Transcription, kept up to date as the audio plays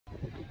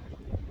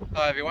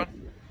Hi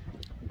everyone,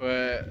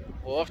 we're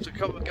off to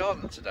Covent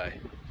Garden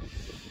today,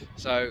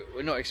 so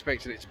we're not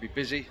expecting it to be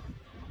busy,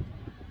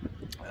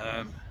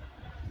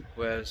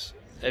 whereas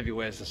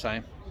everywhere's the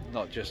same,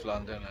 not just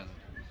London, and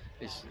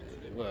it's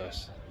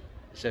worse,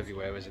 it's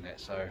everywhere, isn't it?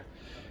 So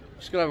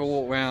just gonna have a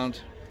walk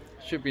round,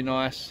 should be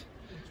nice.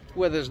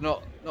 Weather's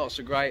not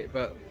so great,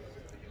 but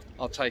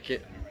I'll take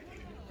it.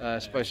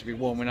 It's supposed to be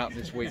warming up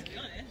this week,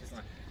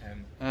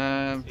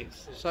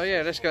 so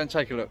yeah, let's go and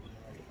take a look.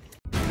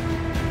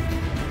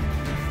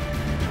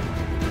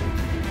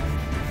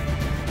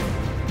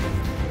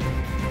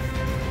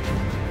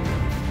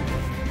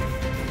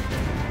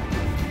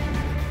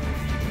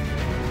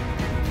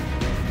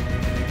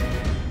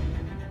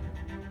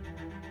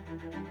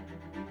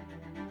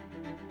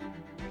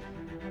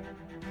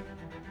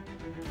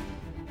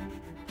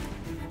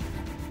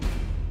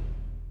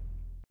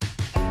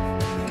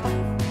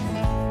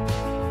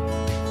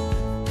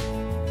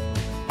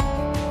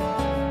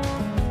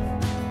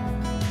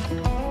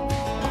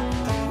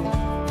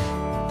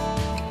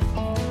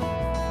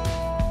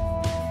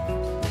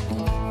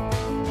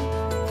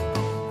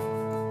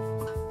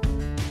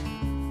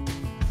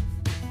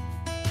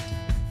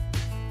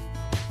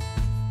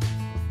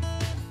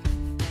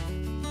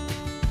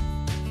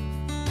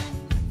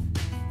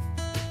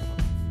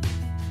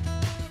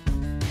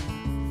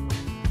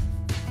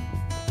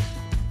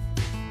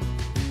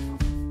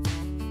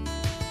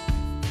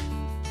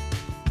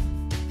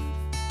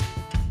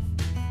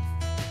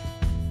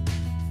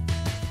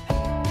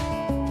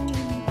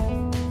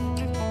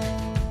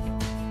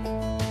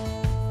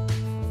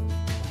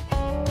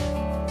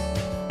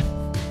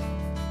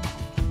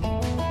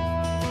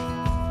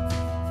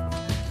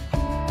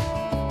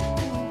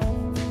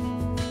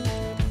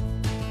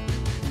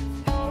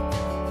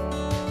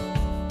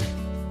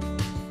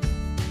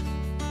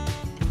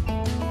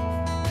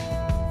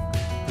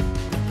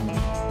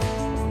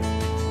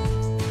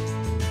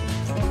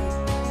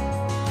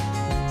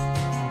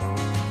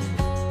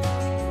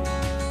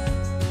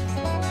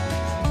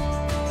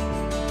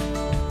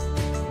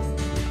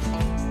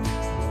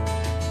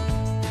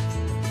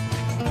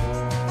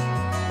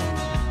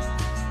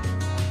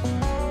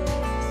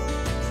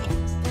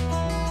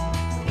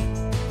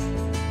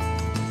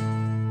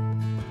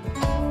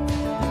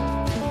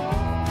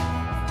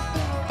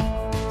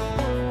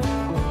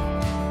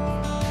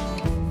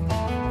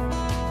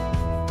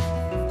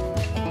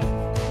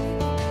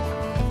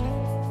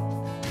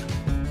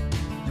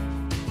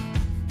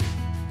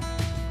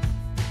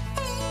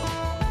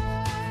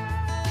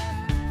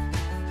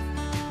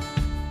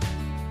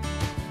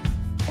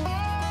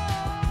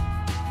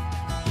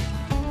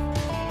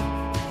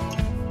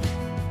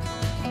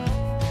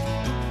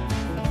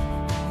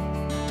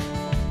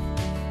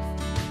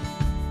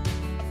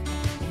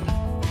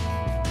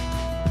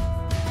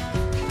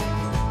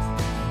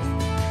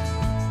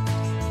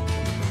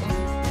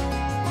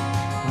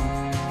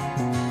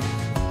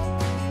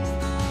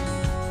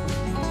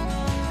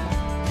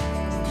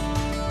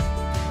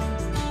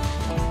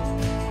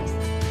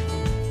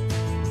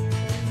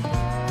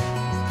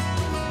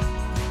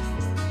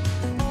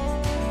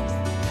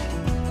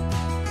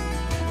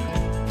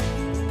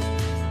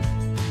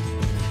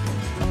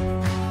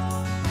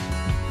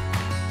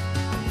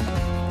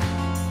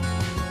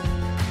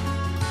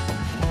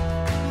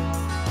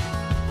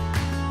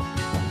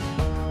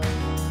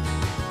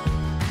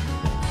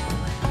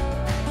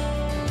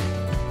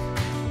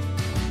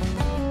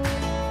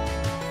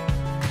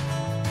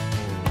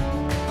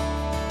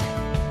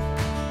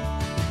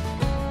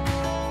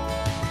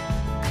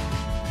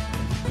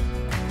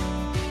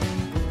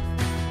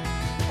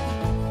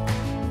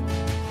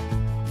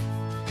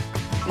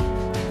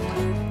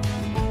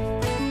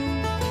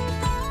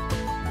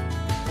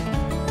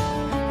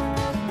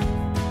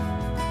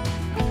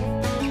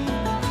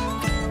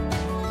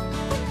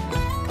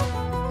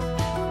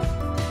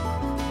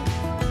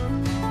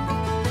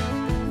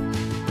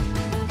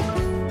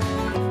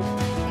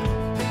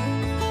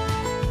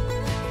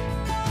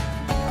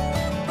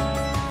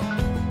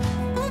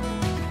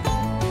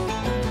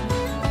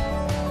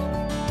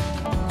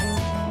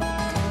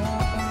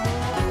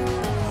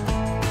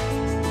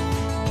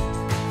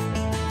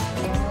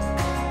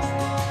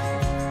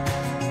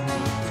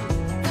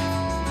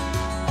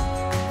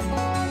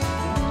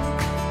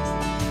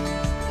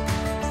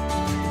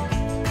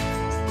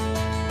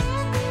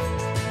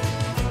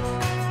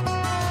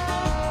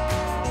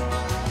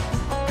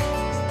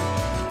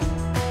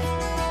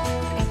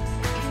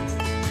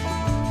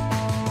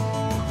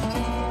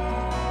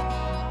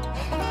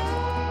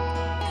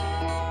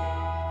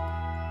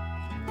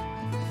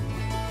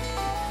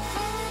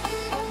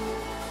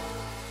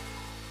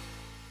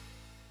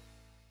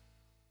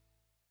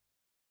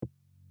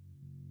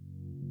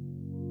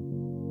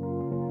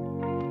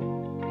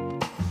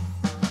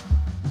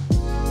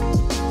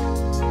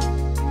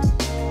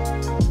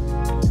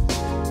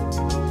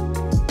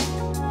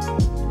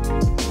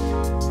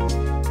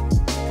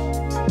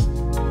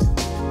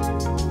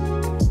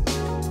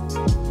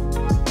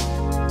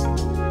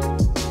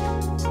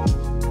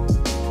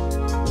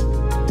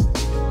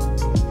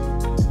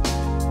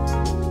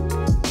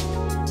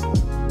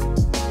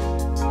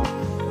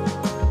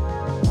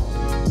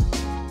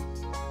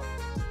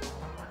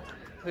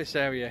 this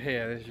area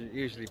here is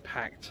usually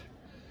packed.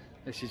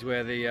 This is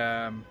where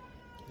the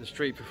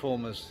street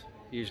performers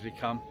usually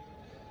come,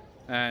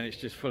 and it's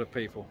just full of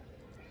people.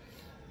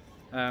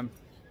 No,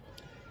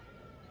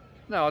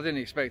 I didn't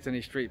expect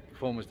any street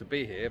performers to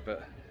be here,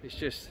 but it's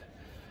just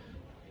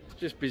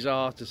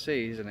bizarre to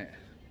see, isn't it?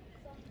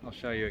 I'll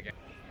show you again.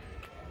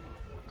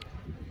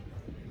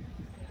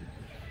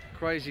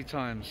 Crazy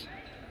times.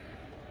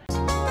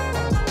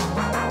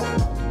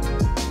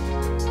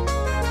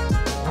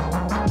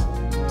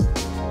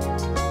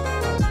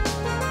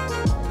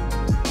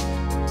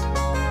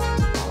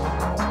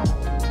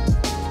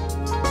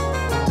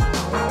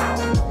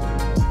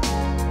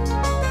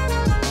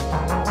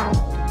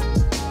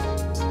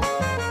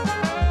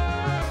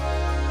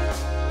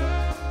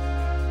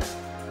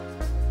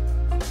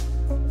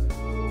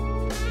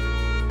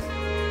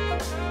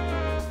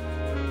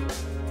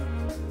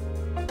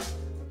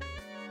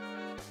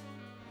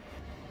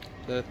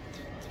 The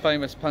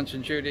famous Punch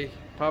Judy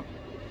pub,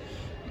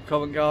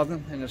 Covent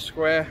Garden in the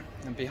square,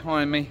 and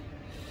behind me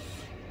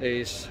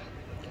is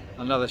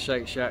another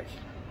Shake Shack.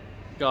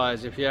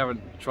 Guys, if you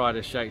haven't tried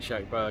a Shake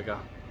Shack burger,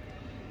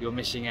 you're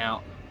missing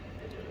out.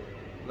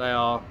 They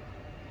are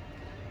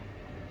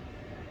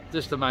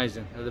just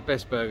amazing. They're the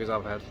best burgers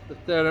I've had.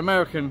 They're an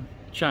American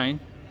chain,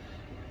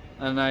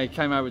 and they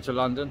came over to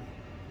London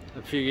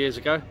a few years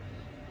ago,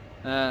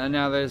 and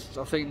now there's,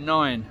 I think,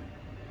 9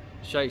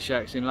 Shake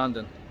Shacks in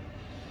London.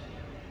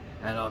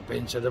 And I've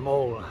been to them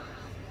all.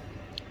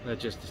 They're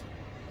just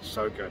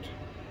so good.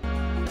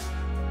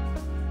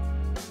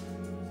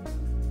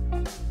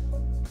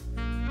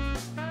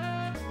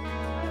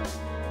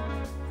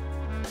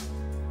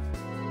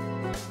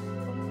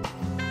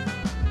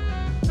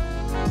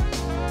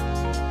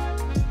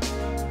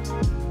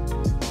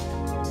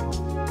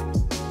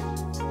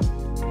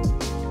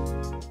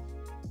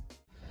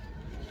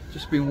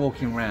 Just been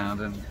walking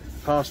around and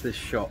past this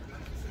shop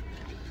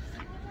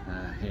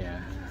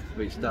here,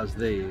 which does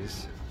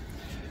these,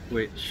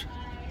 which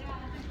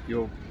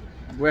you'll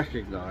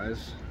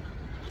recognise.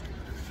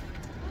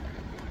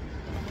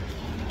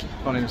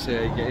 Can't even see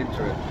how you get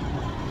into it.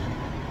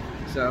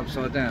 It's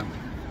upside down.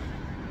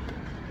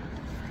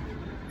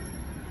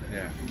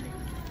 Yeah.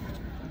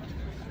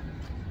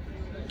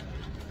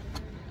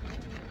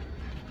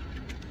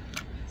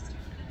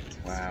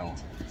 Wow.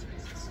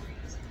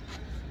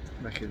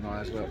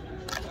 Recognise, look.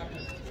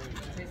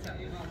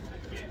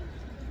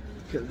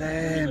 Look at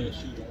them.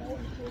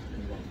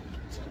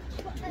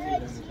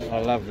 I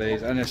love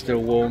these, and they're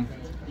still warm.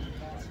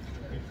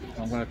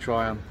 I'm going to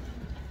try them.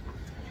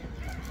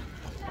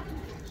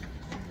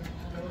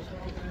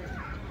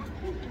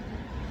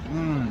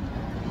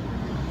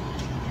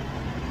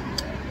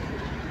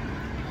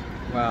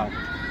 Wow.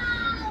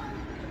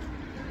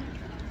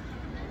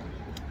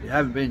 If you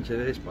haven't been to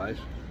this place,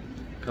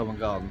 Covent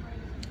Garden,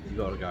 you've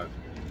got to go.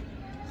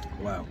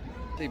 Wow.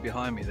 See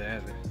behind me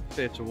there, the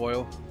Theatre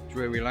Royal,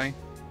 Drury Lane,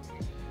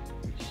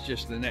 which is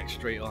just the next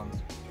street on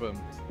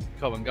from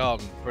Covent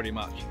Garden, pretty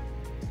much.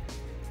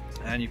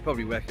 And you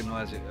probably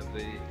recognise it.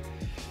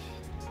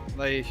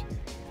 They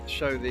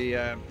show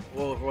the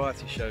Royal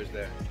Variety shows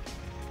there.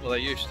 Well, they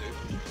used to.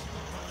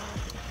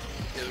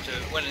 It was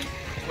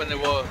when the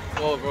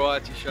Royal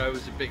Variety show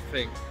was a big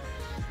thing.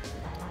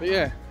 But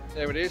yeah,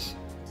 there it is.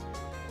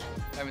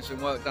 Having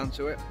some work done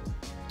to it.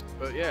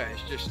 But yeah,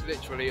 it's just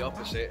literally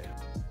opposite.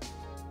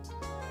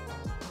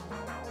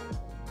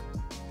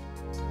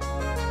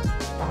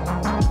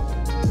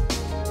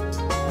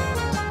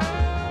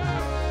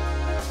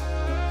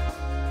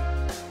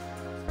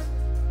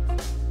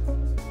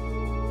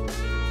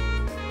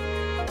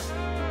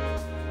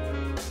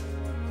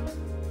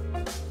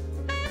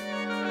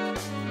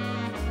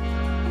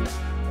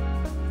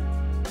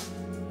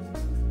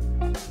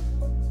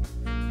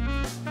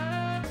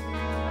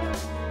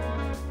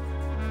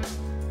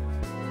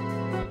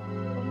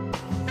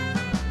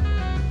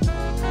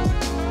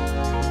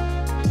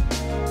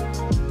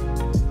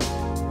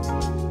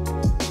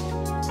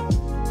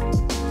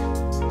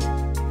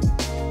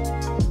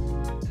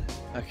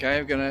 Okay,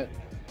 we're going to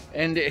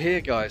end it here,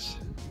 guys.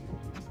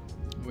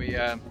 We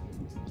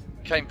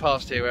came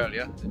past here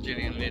earlier, the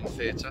Gillian Lynn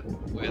Theatre,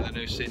 where the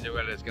new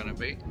Cinderella is going to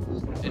be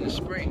in the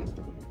spring.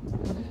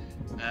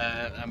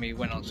 And we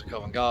went on to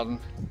Covent Garden,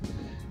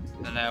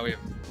 and now we've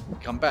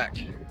come back.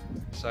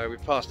 So we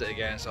passed it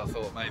again, so I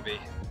thought maybe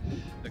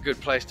a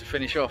good place to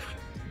finish off,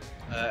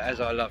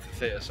 as I love the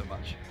theatre so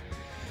much.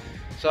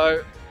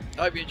 So,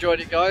 I hope you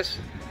enjoyed it, guys.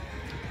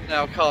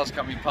 Now cars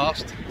coming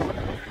past.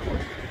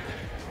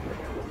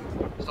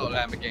 It's not a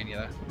Lamborghini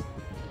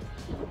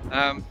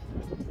though.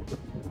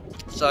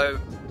 So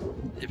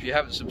if you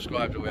haven't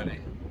subscribed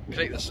already,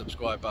 click the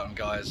subscribe button,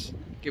 guys,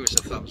 give us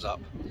a thumbs up,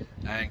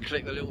 and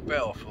click the little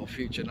bell for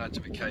future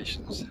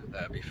notifications.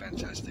 That'd be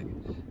fantastic.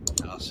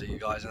 I'll see you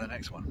guys in the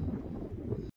next one.